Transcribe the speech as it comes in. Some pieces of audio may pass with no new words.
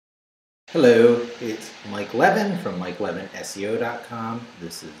Hello, it's Mike Levin from MikeLevinSEO.com.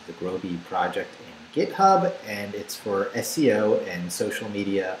 This is the Growbee project in GitHub, and it's for SEO and social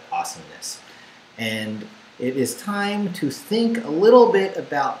media awesomeness. And it is time to think a little bit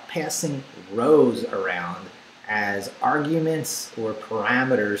about passing rows around as arguments or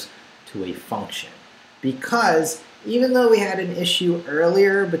parameters to a function. Because even though we had an issue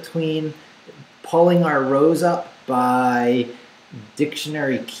earlier between pulling our rows up by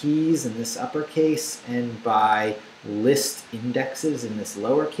dictionary keys in this uppercase and by list indexes in this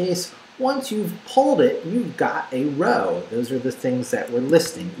lowercase, once you've pulled it, you've got a row. Those are the things that we're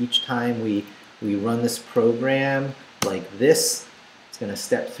listing. Each time we run this program like this, it's going to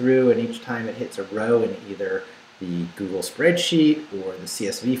step through, and each time it hits a row in either the Google spreadsheet or the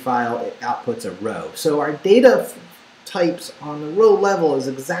CSV file, it outputs a row. So our data types on the row level is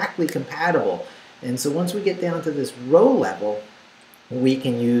exactly compatible. And so once we get down to this row level, we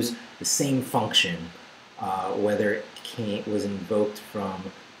can use the same function, whether it was invoked from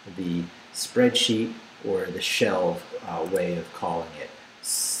the spreadsheet or the shell way of calling it.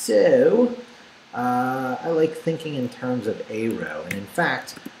 So I like thinking in terms of a row. And in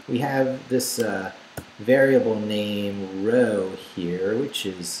fact, we have this variable name row here, which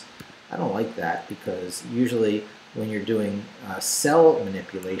is, I don't like that, because usually when you're doing cell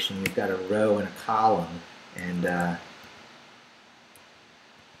manipulation, you've got a row and a column, and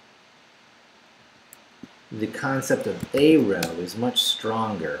the concept of a row is much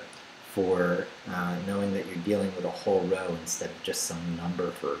stronger for knowing that you're dealing with a whole row instead of just some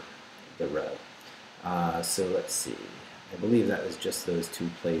number for the row. So let's see. I believe that was just those two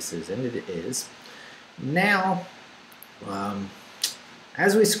places, and it is. Now,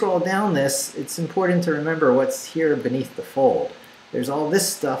 as we scroll down this, it's important to remember what's here beneath the fold. There's all this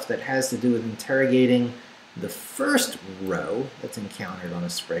stuff that has to do with interrogating the first row that's encountered on a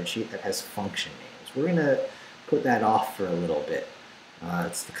spreadsheet that has function names. We're going to put that off for a little bit.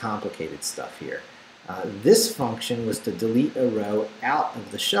 It's the complicated stuff here. This function was to delete a row out of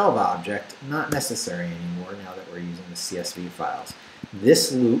the shelf object, not necessary anymore now that we're using the CSV files.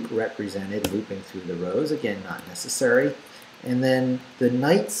 This loop represented looping through the rows, again not necessary. And then the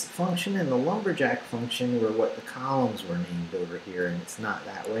knights function and the lumberjack function were what the columns were named over here, and it's not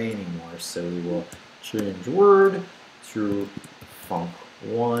that way anymore. So we will change word to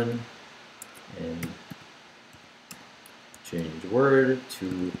func1 and change word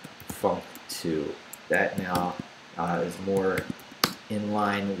to func2. That now is more in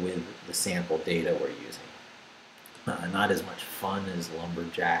line with the sample data we're using. Not as much fun as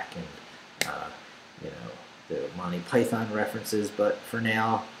lumberjack and the Monty Python references, but for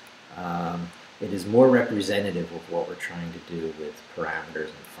now it is more representative of what we're trying to do with parameters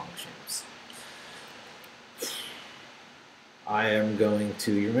and functions. I am going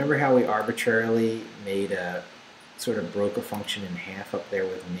to, you remember how we arbitrarily made a, sort of broke a function in half up there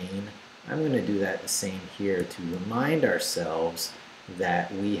with main? I'm going to do that the same here to remind ourselves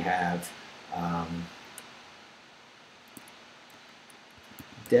that we have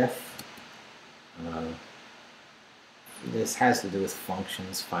def, this has to do with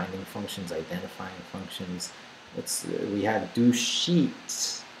functions, finding functions, identifying functions. We have do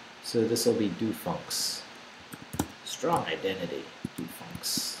sheets, so this will be do funcs. Strong identity, do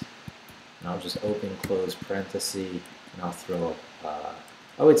funcs. And I'll just open, close parenthesis, and I'll throw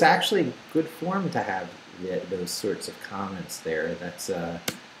oh, it's actually good form to have those sorts of comments there. That's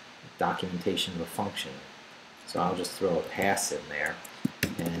documentation of a function. So I'll just throw a pass in there.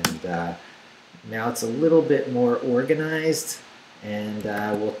 And now it's a little bit more organized, and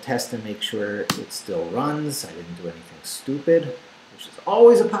we'll test and make sure it still runs. I didn't do anything stupid, which is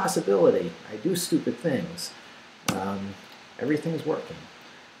always a possibility. I do stupid things. Everything's working.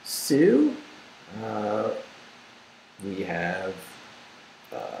 So we have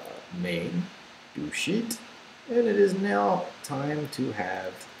main do sheet, and it is now time to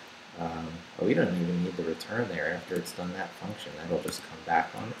have oh, we don't even need the return there after it's done that function. That'll just come back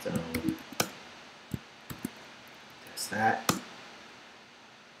on its own. Test that.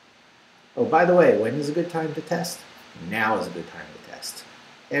 Oh, by the way, when is a good time to test? Now is a good time to test.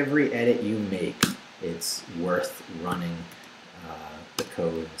 Every edit you make, it's worth running the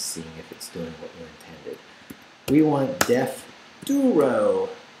code and seeing if it's doing what you intended. We want def do row,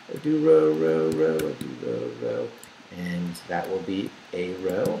 a do row, row, row, a do row, row, and that will be a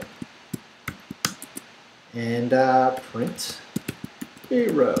row. And print a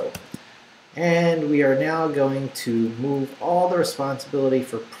row. And we are now going to move all the responsibility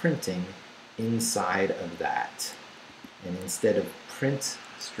for printing inside of that. And instead of print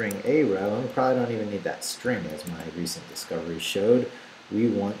string a row, and we probably don't even need that string as my recent discovery showed, we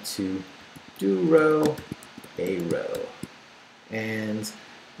want to do row, a row. And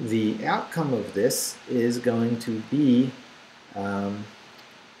the outcome of this is going to be the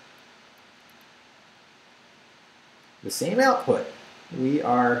same output. We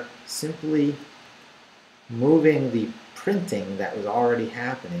are simply moving the printing that was already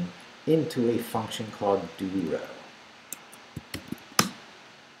happening into a function called doRow.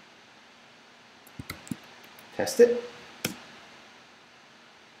 Test it.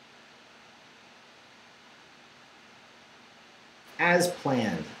 As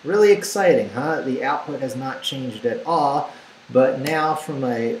planned. Really exciting, huh? The output has not changed at all, but now from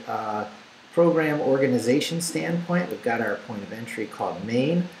a program organization standpoint, we've got our point of entry called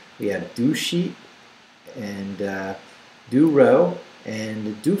main. We have doSheet and doRow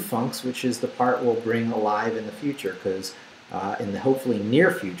and doFuncs, which is the part we'll bring alive in the future, because in the hopefully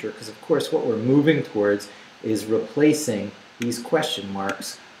near future, because of course what we're moving towards is replacing these question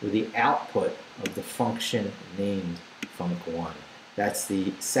marks with the output of the function named func1. That's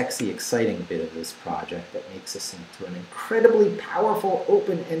the sexy, exciting bit of this project that makes us into an incredibly powerful,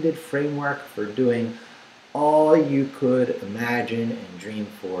 open-ended framework for doing all you could imagine and dream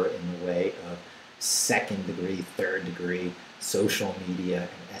for in the way of second-degree, third-degree social media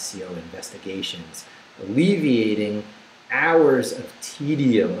and SEO investigations, alleviating hours of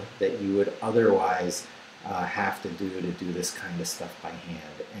tedium that you would otherwise have to do this kind of stuff by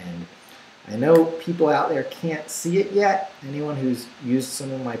hand. And I know people out there can't see it yet. Anyone who's used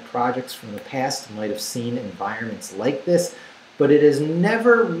some of my projects from the past might have seen environments like this, but it has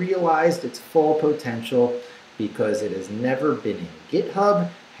never realized its full potential because it has never been in GitHub,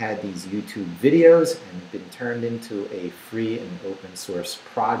 had these YouTube videos, and been turned into a free and open source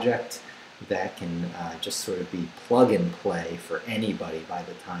project that can just sort of be plug and play for anybody by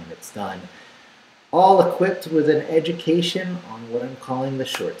the time it's done. All equipped with an education on what I'm calling the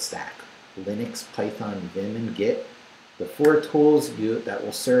short stack. Linux, Python, Vim, and Git, the 4 tools that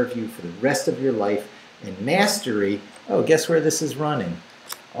will serve you for the rest of your life, and mastery. Oh, guess where this is running?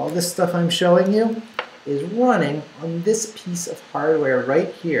 All this stuff I'm showing you is running on this piece of hardware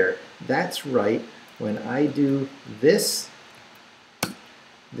right here. That's right, when I do this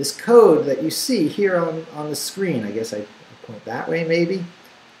code that you see here on the screen, I guess I point that way maybe,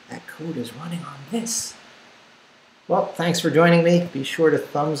 that code is running on this. Well, thanks for joining me. Be sure to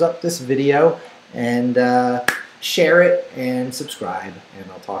thumbs up this video and share it and subscribe.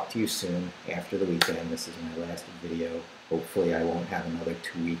 And I'll talk to you soon after the weekend. This is my last video. Hopefully I won't have another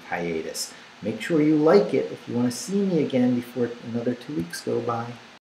 2-week hiatus. Make sure you like it if you want to see me again before another 2 weeks go by.